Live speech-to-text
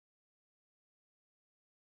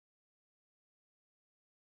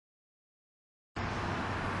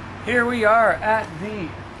Here we are at the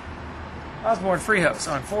Osborne Freehouse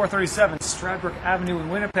on 437 Stradbrook Avenue in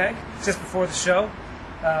Winnipeg, just before the show.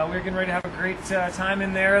 We're getting ready to have a great time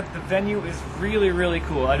in there. The venue is really, really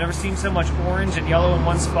cool. I've never seen so much orange and yellow in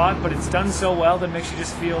one spot, but it's done so well that it makes you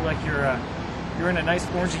just feel like you're in a nice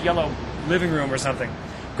orange and yellow living room or something.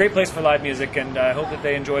 Great place for live music, and I hope that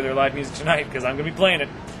they enjoy their live music tonight, because I'm going to be playing it.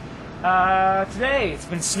 Today, it's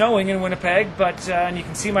been snowing in Winnipeg, and you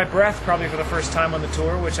can see my breath probably for the first time on the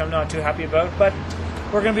tour, which I'm not too happy about, but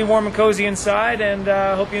we're going to be warm and cozy inside, and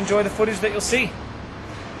hope you enjoy the footage that you'll see.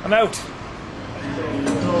 I'm out.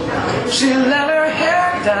 She let her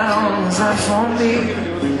hair down, was that for me?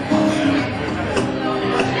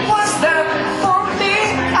 Was that for me?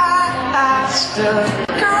 I asked a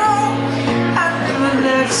girl at the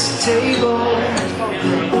next table.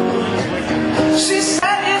 She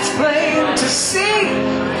said it's plain to see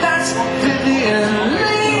that's Vivian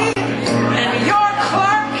Lee, and your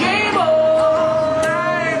Clark Gable all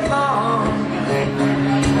night long.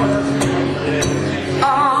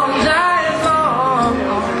 All night long,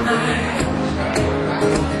 all night.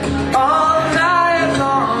 All night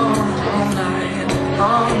long, all night.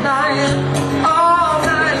 All night, all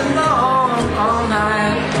night long, all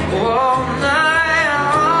night. All night,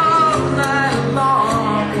 all night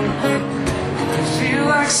long. Feel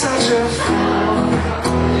like such a fool.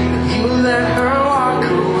 You let her walk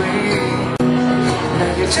away.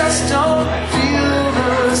 Now you just don't feel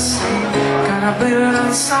the same. Gotta blame it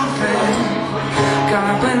on something.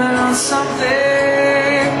 Gotta blame it on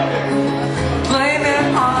something. Blame it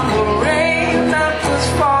on the rain that was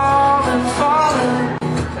falling, falling.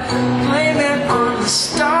 Blame it on the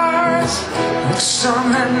stars that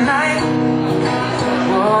shone at night.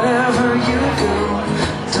 Whatever you do,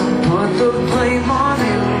 don't put the blame on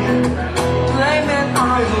you. Blame it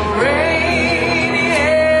on the rain,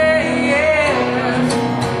 yeah, yeah.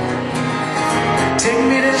 Take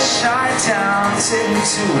me to Chi-Town, take me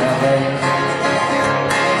to LA.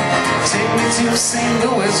 Take me to St.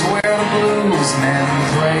 Louis where the blues men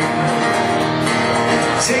play.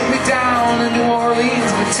 Take me down to New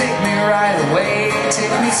Orleans, but take me right away.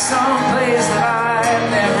 Take me someplace that I've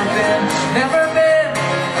never been, never been.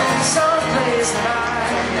 Someplace that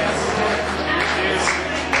I've never been.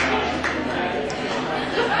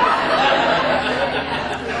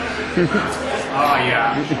 Oh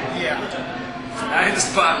yeah. Yeah. I hit the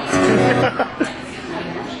spot.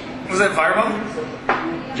 Was that Fireball?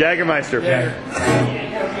 Jagermeister. Yeah.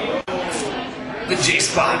 The J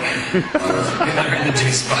spot. You're in the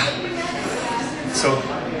J spot. So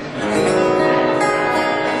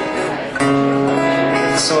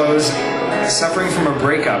I was suffering from a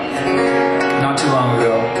breakup not too long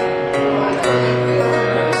ago.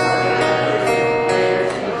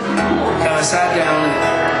 And I sat down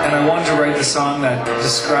and I wanted to write the song that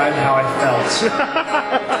described how I felt.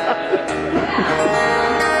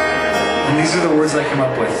 And these are the words I came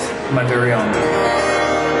up with, my very own.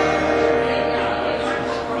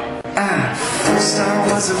 At first I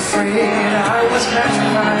was afraid, I was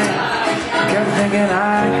petrified. I kept thinking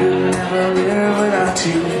I could never live without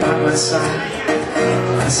you by my side.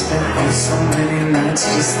 I spent so many nights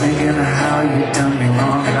just thinking of how you'd done me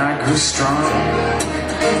wrong, and I grew strong.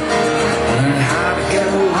 Learned how to get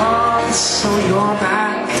along, so you're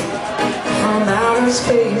back from outer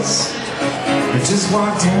space. I just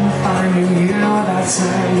walked in finding you, that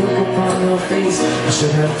sad look upon your face. I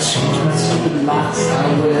should have changed my stupid locks. I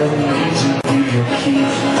would have made you give your key.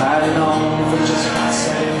 If I'd known for just one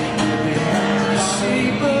second, the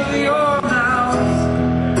shape of your mouth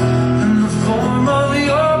and the form of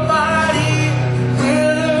your body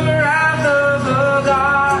with the wrath of a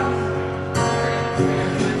god.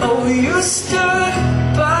 Oh, you stood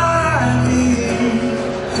by me,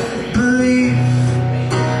 believe.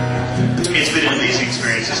 It's been an amazing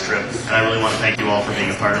experience, this trip, and I really want to thank you all for being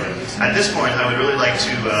a part of it. At this point, I would really like to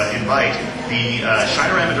invite the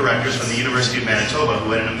Shinerama directors from the University of Manitoba,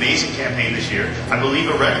 who had an amazing campaign this year. I believe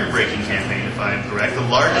a record-breaking campaign, if I am correct. The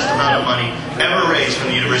largest amount of money ever raised from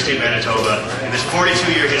the University of Manitoba in this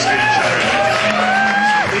 42-year history of Shinerama.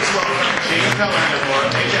 So please welcome Jayne and Keller and Laura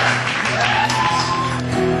Payjack.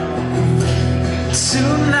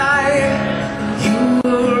 Tonight, you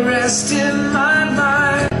will rest in my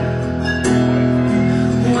mind.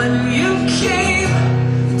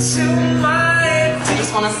 I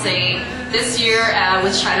just want to say this year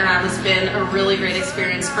with Shinerama has been a really great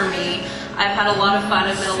experience for me. I've had a lot of fun,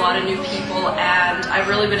 I've met a lot of new people, and I've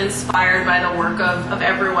really been inspired by the work of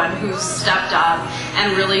everyone who's stepped up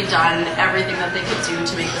and really done everything that they could do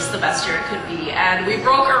to make this the best year it could be. And we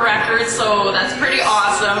broke our record, so that's pretty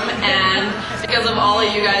awesome, and because of all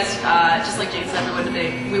of you guys, just like Jayne said,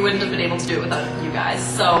 we wouldn't have been able to do it without you guys.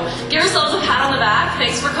 So give yourselves a pat on the back.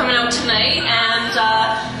 Thanks for coming out tonight, and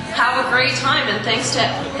have a great time. And thanks to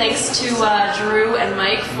Drew and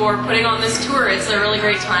Mike for putting on this tour. It's a really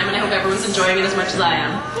great time, and I hope everyone's enjoying it as much as I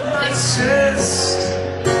am. Thanks.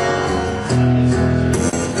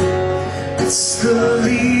 It's the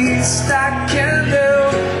least I can do.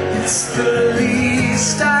 It's the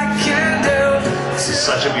least I can do. This is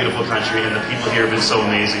such a beautiful country, and the people here have been so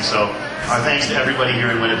amazing. So our thanks to everybody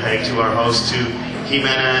here in Winnipeg, to our hosts, to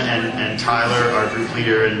Jimena and Tyler, our group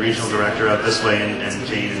leader and regional director up this way, and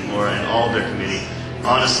Jayne and Laura and all of their committee.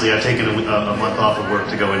 Honestly, I've taken a month off of work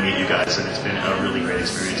to go and meet you guys, and it's been a really great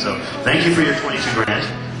experience. So thank you for your 22 grand.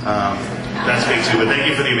 That's big too, but thank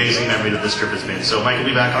you for the amazing memory that this trip has been. So Mike will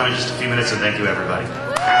be back on in just a few minutes, and thank you everybody.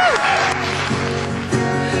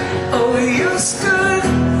 Oh, you stood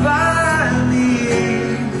by me,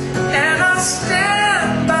 and I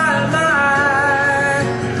stand by my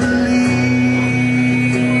belief.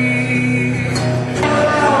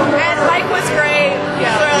 And Mike was great. It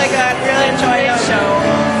was really good. Really enjoyed the show.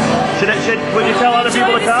 Would you tell other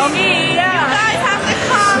people to come? Yeah. You guys have to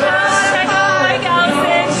come. Check out Mike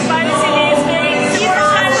Allison. Buy the CDs.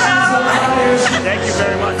 Thank you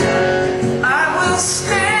very much. I will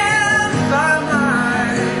stand by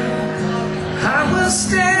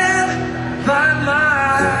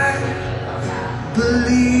my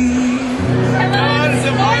belief.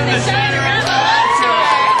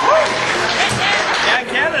 Yeah,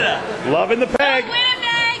 Canada. Loving the peg.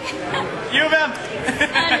 Winnipeg. U of M.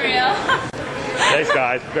 Unreal. Thanks,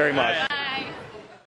 guys, very much.